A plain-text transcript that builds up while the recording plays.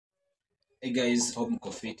Hey guys, hope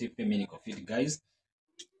mko fit. Mimi niko fit guys.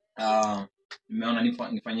 Nimeona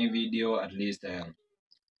nifanye video at least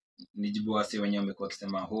nijibu wasi wenye wamekuwa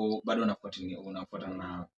wakisema bado unafuata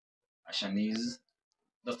na Ashaniz.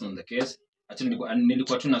 That's not the case. Actually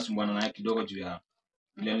nilikuwa tu nasumbuana naye kidogo juu ya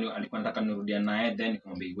ile alikuwa anataka nirudia naye, then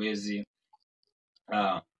nikamwambia iwezi.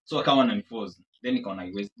 So akawa ananiforce. Then nikaona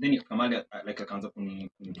iwezi. Then ikafika mahali like akaanza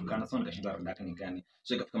kunitukana, so nikashinda radaka ni gani.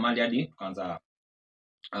 So ikafika mahali hadi tukaanza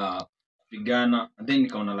kupigana, and then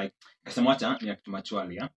nikaona like nikasema acha ni act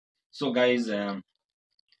maturely, yeah. So guys,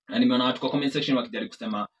 nimeona watu kwa comment section wakijaribu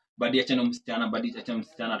kusema Baddi achana msichana, Baddi achana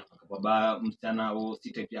msichana, tukaka baba msichana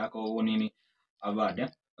si type yako nini avoid,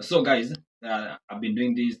 yeah. So guys, I've been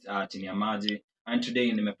doing this chini ya maji, and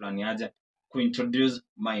today nimeplan aje introduce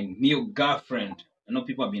my new girlfriend. I know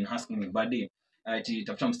people have been asking me Baddi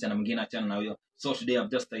tafuta msichana mwingine achana na huyo. So today I've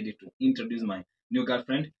just decided to introduce my new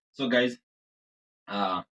girlfriend. So guys,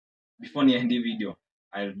 before the end of the video,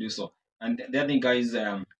 I'll do so. And the other thing guys,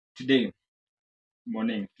 today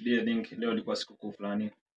morning, I think leo nilikuwa siku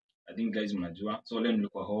fulani. I think guys mnajua. So leo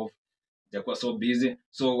nilikuwa off. Nilikuwa so busy.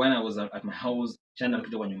 So when I was at my house, chana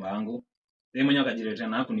alikuja kwa nyumba yangu. Yeye mwenyewe akajiletea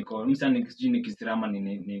na hapo niko. Msana nikijini kisirama ni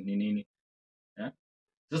nini. Eh?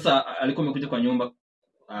 Sasa alikuwa amekuja kwa nyumba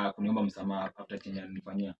kuniomba msamaha after chenye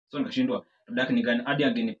alinifanyia. So nikashindwa dadake ni gani hadi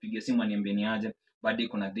angenipigia simu aniambie ni aje Baddi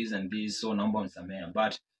kuna this and this, so naomba msamaha.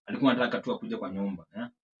 But alikuwa anataka tu akuje kwa nyumba, eh.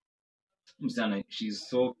 Msana she's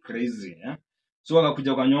so crazy, eh. So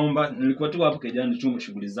akakuja kwa nyumba, nilikuwa tu hapo kejani tu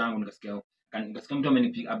shughuli zangu, nikasikia mtu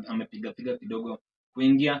amepiga kidogo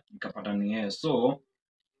kuingia, nikapata ni yeye. So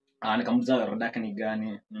nikamuuliza radaka ni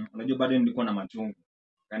gani. Unajua bado nilikuwa na machungu.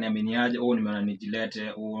 Kani ameniaje nimeona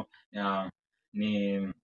nijilete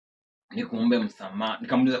ni kuombe msamaha.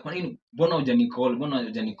 Nikamuuliza kwa nini mbona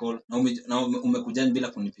hujanicall na umekuja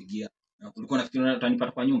bila kunipigia, ulikuwa nafikiri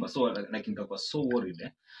utanipata kwa nyumba. So like nikakuwa so worried,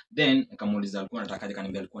 eh. Then nikamuuliza alikuwa anataka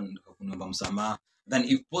kaniambia alikuwa anataka kuniomba msamaha, then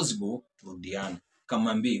if possible turudiane.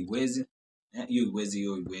 Kamwambia iwezi,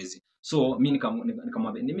 hiyo iwezi. So mimi nikamwambia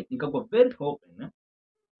nikakuwa very open,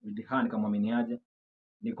 with her. Nikamwaminiaje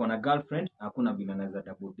niko na girlfriend, hakuna vile naweza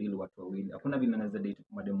double deal watu wawili, hakuna vile naweza date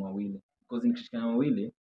mademu wawili, because nikishikana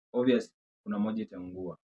wawili obvious kuna moja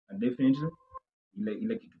itaungua, and definitely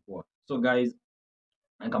ile kitu poa. So guys,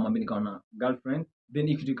 nikamwambia niko na girlfriend, then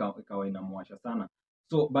hii kitu ikawa inamwasha sana.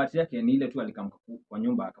 So bahati yake ni ile tu alikamka kwa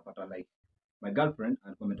nyumba akapata like my girlfriend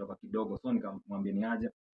alikuwa ametoka kidogo. So nikamwambia ni aje,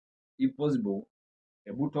 if possible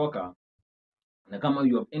hebu toka, na kama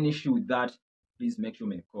you have any issue with that please make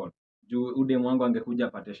sure you call. Juu ude mwangu angekuja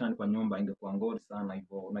pateshani kwa nyumba ingekuwa ngori sana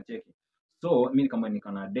hivyo, unacheki. So mimi kama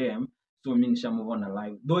nikana DM, so mimi nishamove on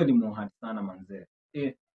live, though ni muhard sana manze,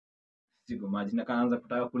 sigo maji na kaanza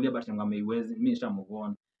kutaka kulia, but ngame iwezi, mimi nishamove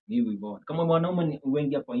on ni hivyo. Kama mwanaume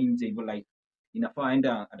wengi hapa nje hivyo like inafaa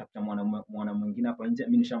aenda atafuta mwana mwingine hapa nje,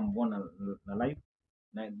 mimi nishamove on na live,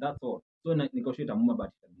 na that's all. So niko sure itamuma, but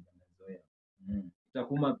itazoea.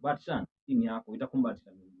 Itakuma but shan ini yako itakumba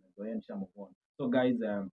itazoea, nishamove on. So guys,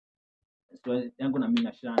 story yangu na mimi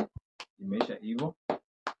na Shan imeisha hivyo.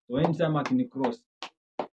 So anytime akini cross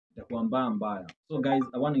itakuwa mbaya. So guys,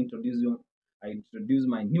 I want to introduce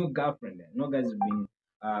my new girlfriend. No guys have been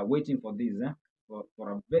waiting for this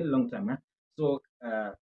for a very long time. So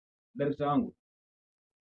director wangu,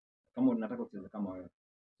 kama unataka kucheza kama wewe.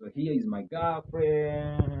 So here is my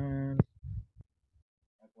girlfriend.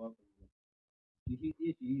 She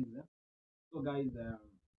is. So guys,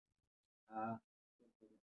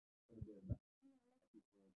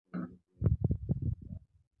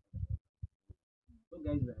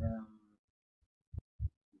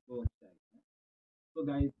 so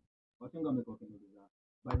guys, watu wengi wamekuwa wakiniuliza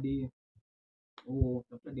Baddi,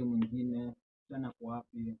 tafuta demu mwingine, Shan kwa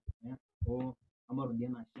wapi, ama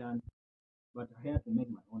rudiana Shan, but I had to make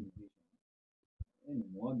my own decision. Ni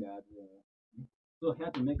mwoga hapo. So I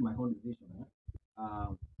had to make my own decision.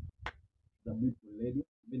 The beautiful lady,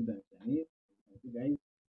 been the Chinese, you guys.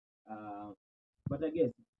 But I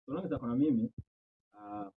guess so long as akona mimi,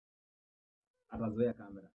 atazoea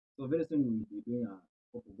camera. So very soon we will be doing a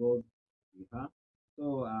couple goals with her.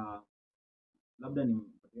 So labda ni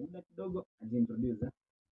muda kidogo ajiintroduce,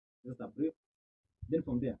 just a brief, then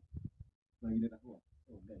from there tunaendelea kwa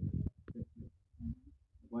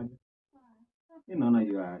kwaje.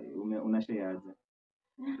 Naona una share aje,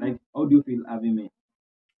 like how do you feel having me?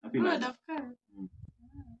 I feel like of course.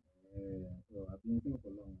 So I've been thinking for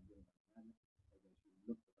long.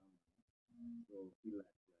 So feel like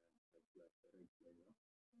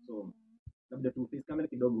so labda tu face camera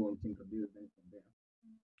kidogo introduce, then from there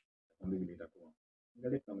ndio vile itakuwa.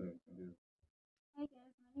 Angalia camera introduce. Hi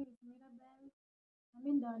guys, my name is Mirabel.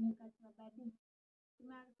 Mimi ndo nikachwa Baddi.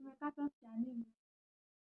 Tumekata Shani.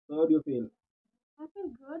 So how do you feel? I feel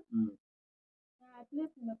good. At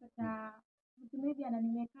least nimepata mtu maybe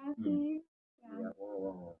ananimekasi. Yeah,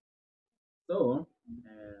 wow. So,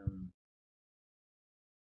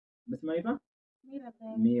 Miss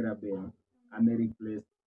Mirabel. I replace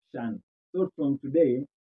Shan. So from today,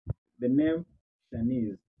 the name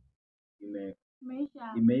Shanice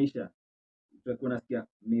imeisha. Tutakuwa nasikia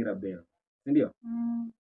Mirabel. Sindio?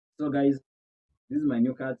 So guys, this is my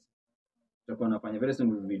new cat. Tutakuwa nafanya very soon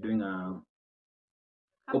we'll be doing a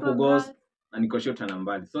couple goals and niko sure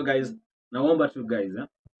tunambali. So guys, naomba tu guys,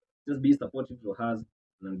 just be supportive to us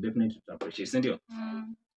and definitely to appreciate. Sindio?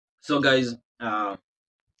 So guys,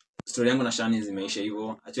 story yangu na Shani zimeisha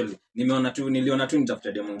hivyo. Actually, niliona tu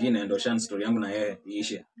nitafuta demo mwingine ndio Shani story yangu na yeye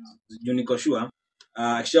iishe. Juu niko sure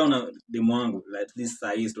akishaona demo wangu like this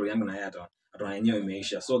hii story yangu na yeye ataona yenyewe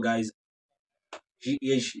imeisha. So guys, she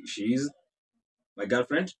is my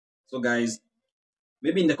girlfriend. So guys,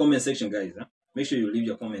 maybe in the comment section guys, make sure you leave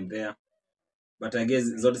your comment there. But I guess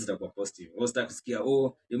zote zitakuwa positive. Usitaka kusikia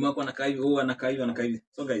demo wako anakaa hivi, anakaa hivi.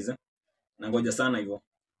 So guys, nangoja sana hivyo.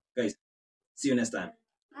 Guys, see you next time.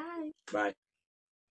 Bye. Bye.